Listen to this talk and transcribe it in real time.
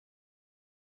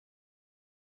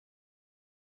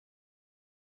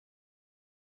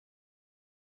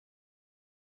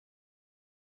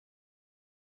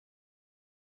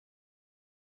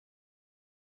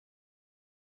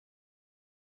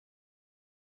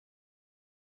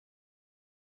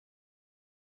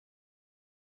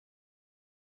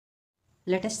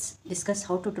Let us discuss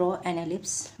how to draw an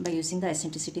ellipse by using the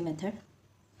eccentricity method.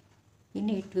 In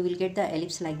it, we will get the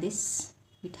ellipse like this.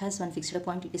 It has one fixed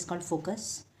point, it is called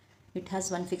focus. It has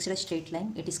one fixed straight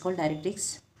line, it is called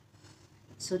directrix.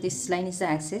 So this line is the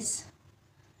axis.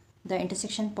 The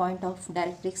intersection point of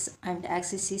directrix and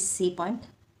axis is C point.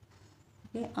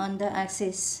 Okay, on the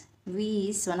axis, V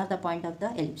is one of the point of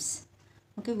the ellipse.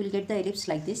 Okay, we'll get the ellipse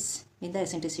like this in the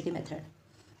eccentricity method.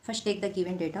 First take the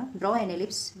given data, draw an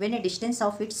ellipse when a distance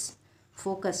of its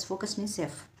focus means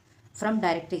F, from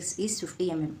directrix is 50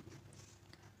 mm.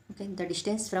 Okay, the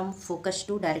distance from focus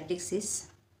to directrix is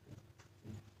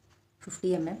 50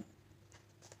 mm.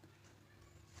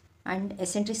 And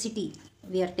eccentricity,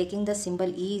 we are taking the symbol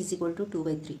E is equal to 2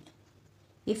 by 3.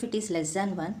 If it is less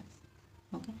than 1,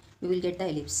 okay, we will get the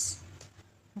ellipse.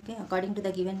 Okay, according to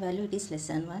the given value, it is less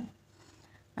than 1.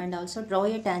 And also draw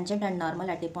a tangent and normal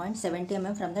at a point 70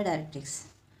 mm from the directrix.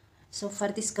 So for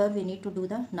this curve, we need to do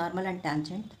the normal and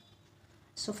tangent.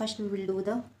 So first we will do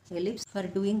the ellipse. For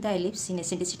doing the ellipse in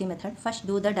eccentricity method, first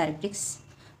do the directrix.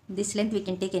 This length we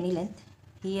can take any length.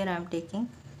 Here I am taking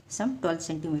some 12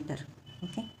 cm.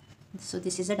 Okay. So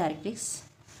this is a directrix.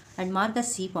 And mark the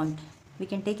C point. We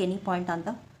can take any point on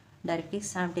the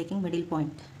directrix. I am taking middle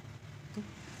point. Okay.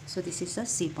 So this is the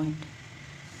C point.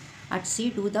 At C,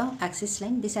 do the axis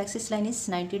line. This axis line is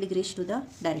 90 degrees to the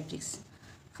directrix.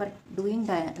 For doing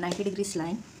the 90 degrees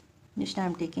line, just I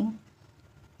am taking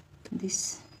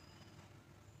this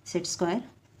set square.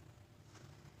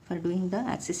 For doing the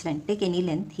axis line, take any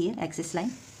length here, axis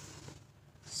line.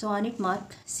 So on it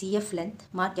mark CF length,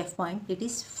 mark F point. It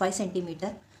is 5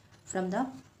 cm from the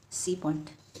C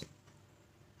point.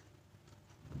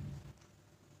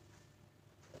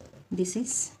 This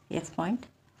is F point.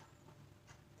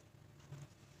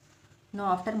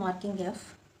 Now after marking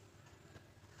F,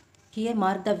 here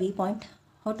mark the V point.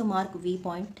 How to mark V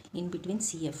point in between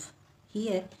CF?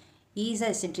 Here E is a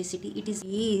eccentricity.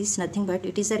 E is nothing but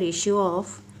it is a ratio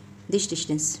of this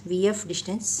distance, VF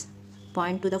distance,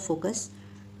 point to the focus,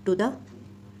 to the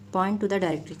point to the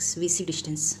directrix, VC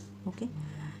distance. Okay.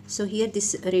 So here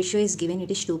this ratio is given,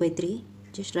 it is 2 by 3.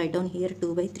 Just write down here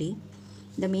 2 by 3.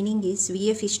 The meaning is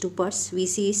VF is 2 parts,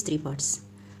 VC is 3 parts.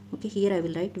 Okay, here I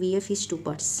will write VF is 2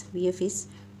 parts. VF is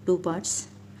 2 parts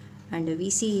and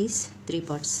VC is 3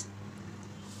 parts.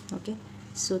 Okay,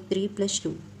 so 3 plus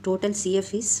 2. Total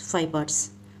CF is 5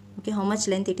 parts. Okay, how much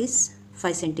length it is?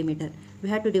 5 cm. We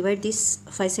have to divide this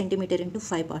 5 cm into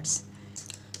 5 parts.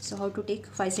 So how to take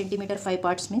 5 cm 5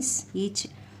 parts means each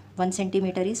 1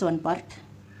 cm is 1 part.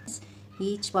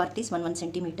 Each part is 1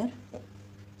 cm.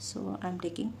 So I am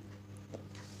taking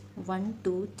 1,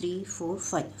 2, 3, 4,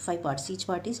 5. 5 parts. Each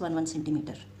part is 1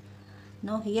 cm.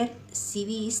 Now here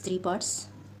CV is 3 parts.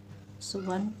 So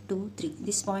 1, 2, 3.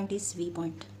 This point is V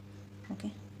point.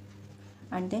 Okay.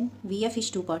 And then VF is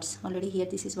 2 parts. Already here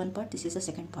this is 1 part. This is the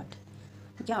second part.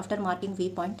 Okay. After marking V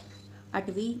point, at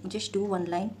V just do one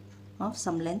line of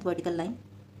some length, vertical line.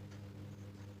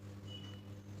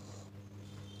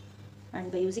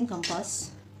 And by using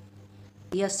compass,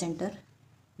 VF center,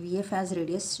 VF as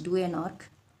radius, do an arc.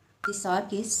 This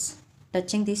arc is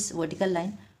touching this vertical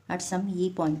line at some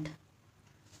E point.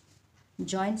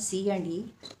 Join C and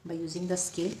E by using the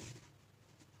scale.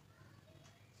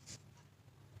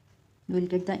 You will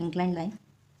get the inclined line.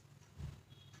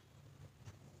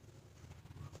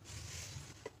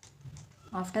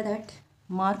 After that,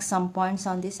 mark some points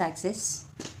on this axis.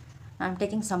 I am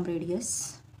taking some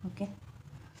radius. Okay.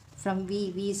 From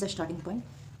V is the starting point.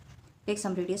 Take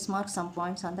some radius, mark some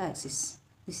points on the axis.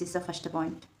 This is the first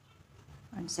point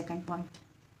and second point,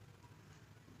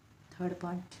 third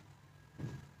point,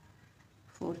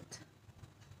 fourth,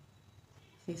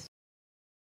 fifth.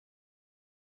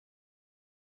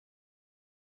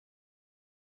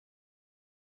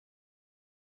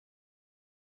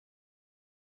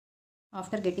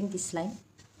 After getting this line,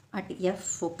 at F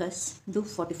focus, do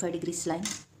 45 degrees line.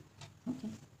 Okay.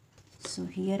 So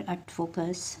here at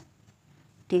focus,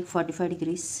 take 45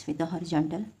 degrees with the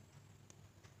horizontal.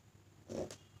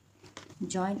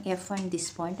 Join F and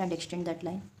this point and extend that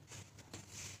line.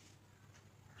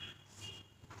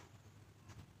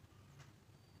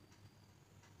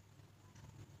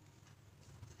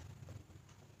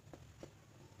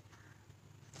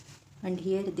 And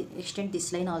here extend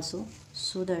this line also,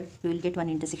 so that we will get one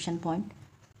intersection point.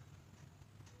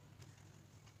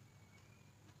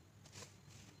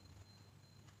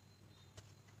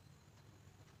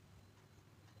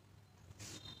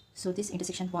 So this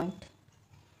intersection point,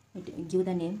 give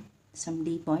the name some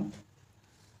D point.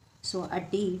 So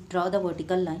at D, draw the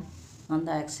vertical line on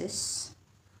the axis.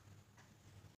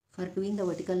 For doing the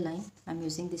vertical line, I am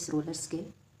using this roller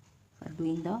scale. for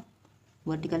doing the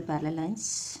vertical parallel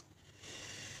lines.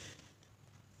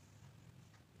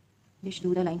 Just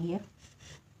do the line here.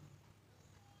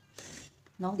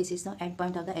 Now this is the end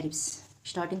point of the ellipse.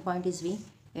 Starting point is V,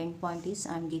 end point is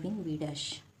I am giving V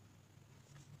dash.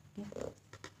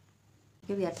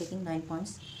 Okay, we are taking 9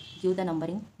 points. Give the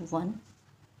numbering 1,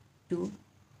 2,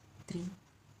 3,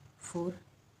 4,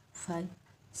 5,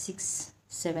 6,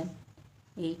 7,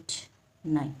 8,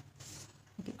 9.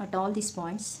 Okay, at all these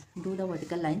points, do the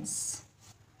vertical lines.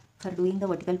 For doing the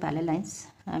vertical parallel lines,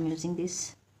 I am using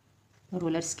this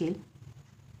roller scale.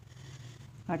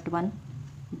 At 1,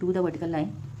 do the vertical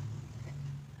line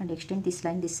and extend this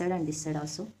line this side and this side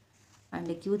also, and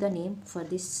give the name for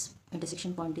this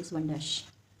intersection point is 1 dash.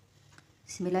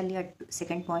 Similarly, at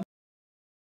second point,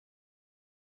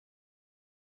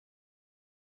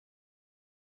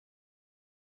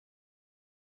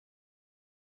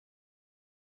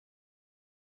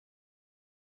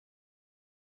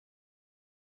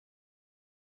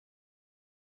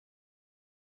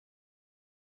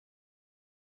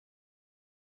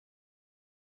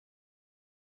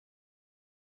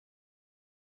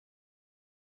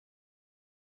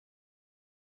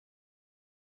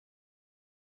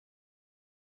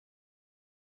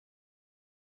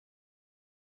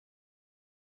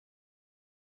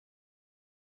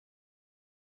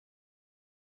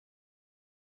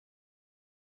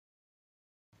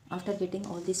 after getting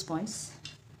all these points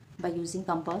by using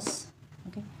compass,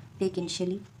 okay, take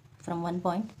initially from one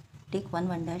point, take 1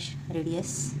 dash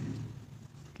radius,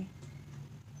 okay,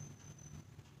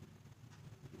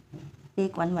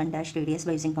 take 1 dash radius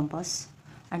by using compass,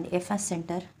 and F as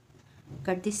center,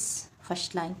 cut this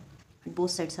first line at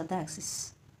both sides of the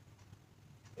axis.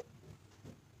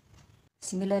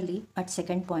 Similarly, at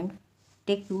second point,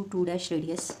 take 2 dash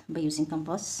radius by using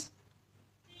compass,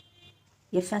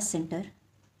 F as center,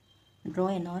 draw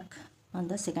an arc on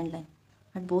the second line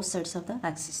at both sides of the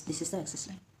axis. This is the axis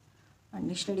line. And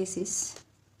next radius is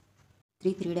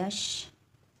 3 dash,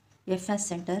 F as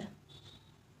center,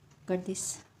 cut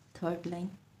this third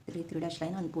line, 3 dash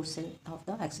line on both sides of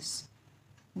the axis.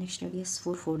 Next radius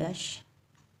 4 dash,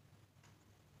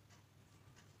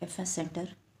 F as center,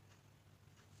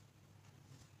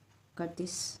 cut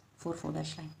this 4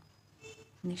 dash line.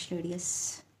 Next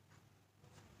radius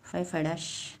 5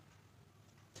 dash,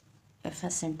 F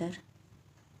as center,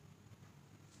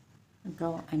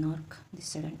 draw an arc this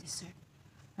side and this side.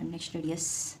 And next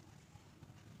radius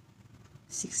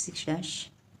 6 dash,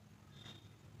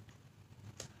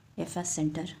 F as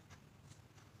center,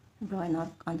 draw an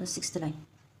arc on the sixth line.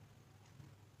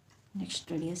 Next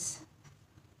radius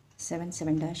 7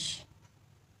 dash,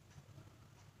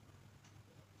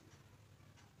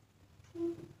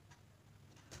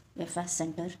 F as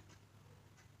center,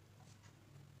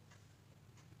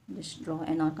 just draw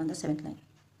an arc on the 7th line.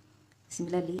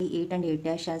 Similarly, 8 and 8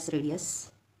 dash as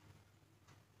radius,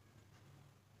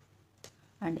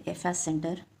 and F as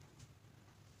center,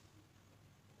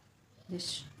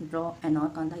 just draw an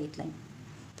arc on the 8th line.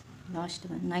 Last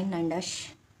one, 9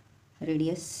 dash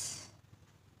radius,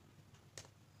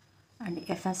 and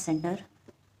F as center,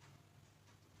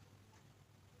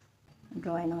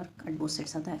 draw an arc at both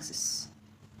sides of the axis.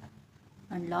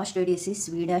 And last radius is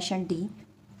V dash and D.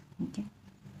 Okay,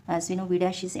 as we know, V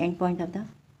dash is end point of the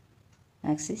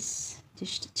axis.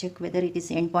 Just check whether it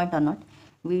is end point or not.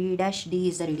 V dash D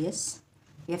is the radius,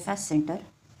 F as center,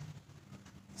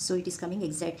 so it is coming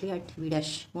exactly at V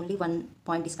dash. Only one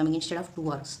point is coming instead of 2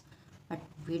 arcs. At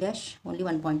V dash only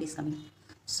one point is coming,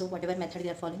 so whatever method we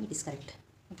are following, it is correct.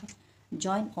 Okay,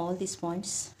 join all these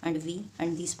points and V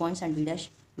and these points and V dash,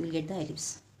 we will get the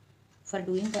ellipse. For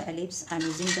doing the ellipse, I am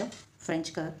using the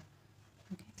French curve.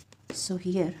 Okay, so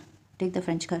here take the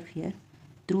French curve here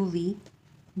through V,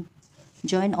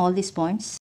 join all these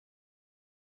points,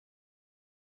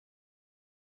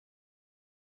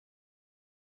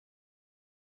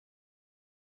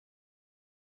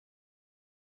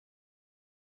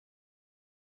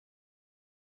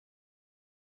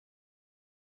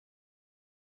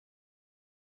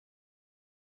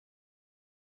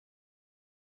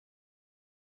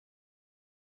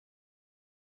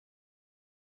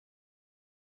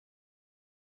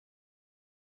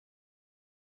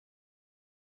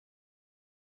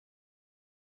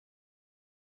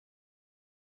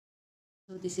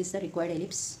 so this is the required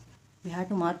ellipse. We have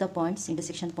to mark the points,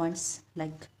 intersection points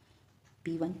like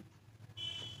P1,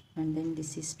 and then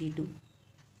this is P2,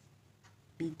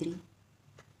 P3,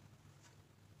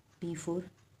 P4,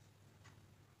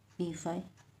 P5,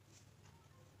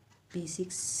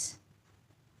 P6,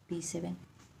 P7,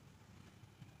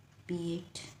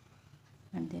 P8,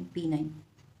 and then P9.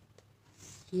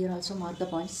 Here also mark the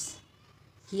points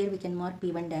Here we can mark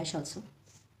P1 dash also,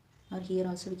 or here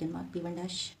also we can mark P1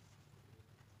 dash,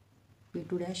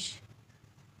 P2 dash,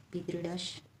 P3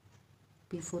 dash,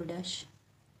 P4 dash,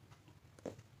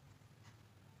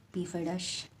 P5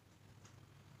 dash,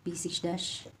 P6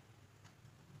 dash,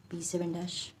 P7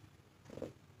 dash,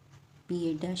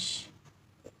 P8 dash,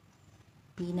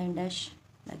 P9 dash,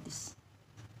 like this.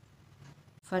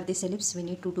 For this ellipse we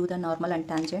need to do the normal and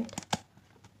tangent.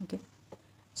 Okay,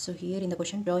 so here in the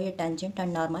question, draw a tangent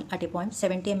and normal at a point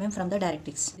 70 mm from the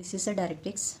directrix. This is the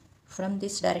directrix. From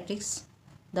this directrix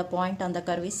the point on the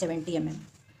curve is 70 mm.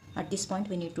 At this point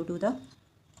we need to do the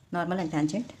normal and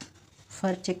tangent.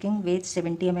 For checking where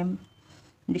 70 mm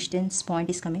distance point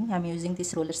is coming, I am using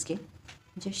this roller scale.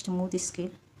 Just move this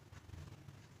scale.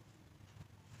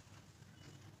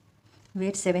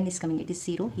 Where 7 is coming, it is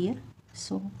 0 here.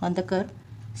 So on the curve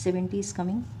 70 is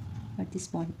coming at this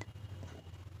point.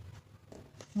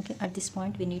 Okay, at this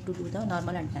point we need to do the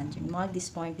normal and tangent. Mark this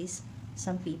point is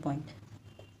some P point.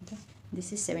 Okay,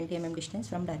 this is 70 mm distance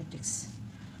from directrix.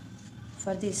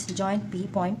 For this, join P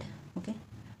point, okay,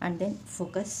 and then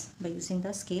focus by using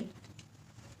the scale.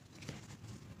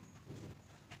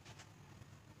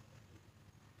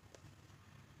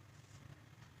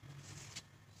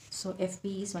 So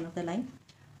FP is one of the line,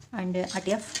 and at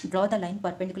F draw the line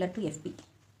perpendicular to FP.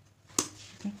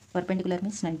 Okay, perpendicular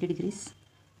means 90 degrees.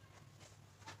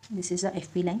 This is the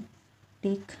FP line.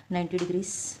 Take 90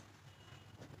 degrees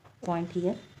point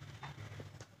here.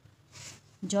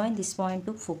 Join this point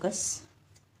to focus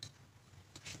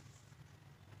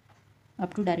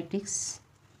up to directrix.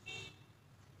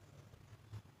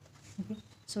 Okay,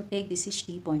 so take this is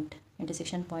T point,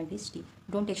 intersection point is T.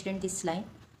 Don't extend this line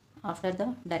after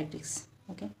the directrix.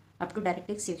 Okay, up to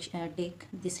directrix take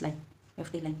this line,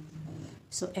 FT line.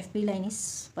 So FP line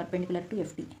is perpendicular to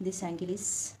FT. This angle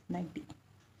is 90.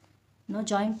 Now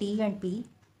join T and P.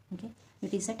 Okay,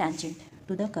 it is a tangent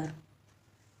to the curve.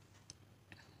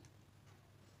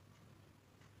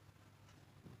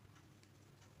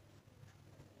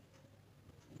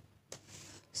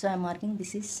 So I am marking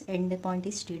this is end point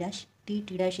is T dash. T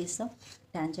dash is the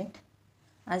tangent.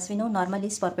 As we know, normal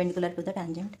is perpendicular to the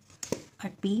tangent.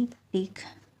 At P, take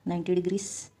 90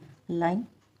 degrees line.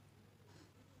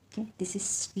 Okay, this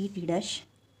is T dash.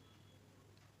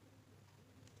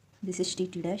 This is T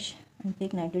dash, and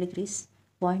take 90 degrees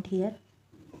point here.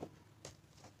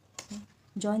 Okay.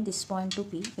 Join this point to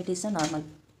P. It is a normal.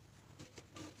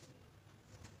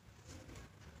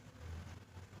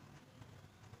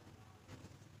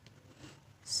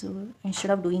 So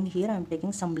instead of doing here, I am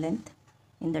taking some length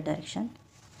in the direction.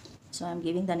 So I am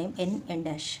giving the name N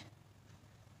dash.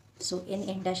 So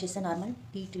N dash is a normal,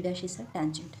 T dash is a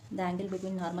tangent. The angle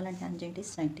between normal and tangent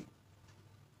is 90.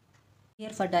 Here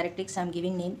for directrix I am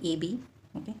giving name AB.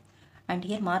 Okay, and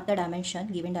here mark the dimension,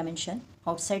 given dimension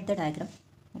outside the diagram.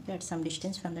 Okay, at some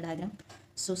distance from the diagram.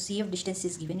 So CF distance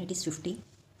is given, it is 50,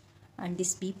 and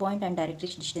this P point and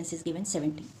directrix distance is given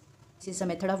 70. This is a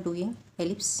method of doing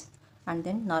ellipse and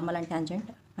then normal and tangent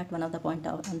at one of the point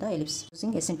on the ellipse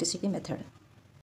using eccentricity method.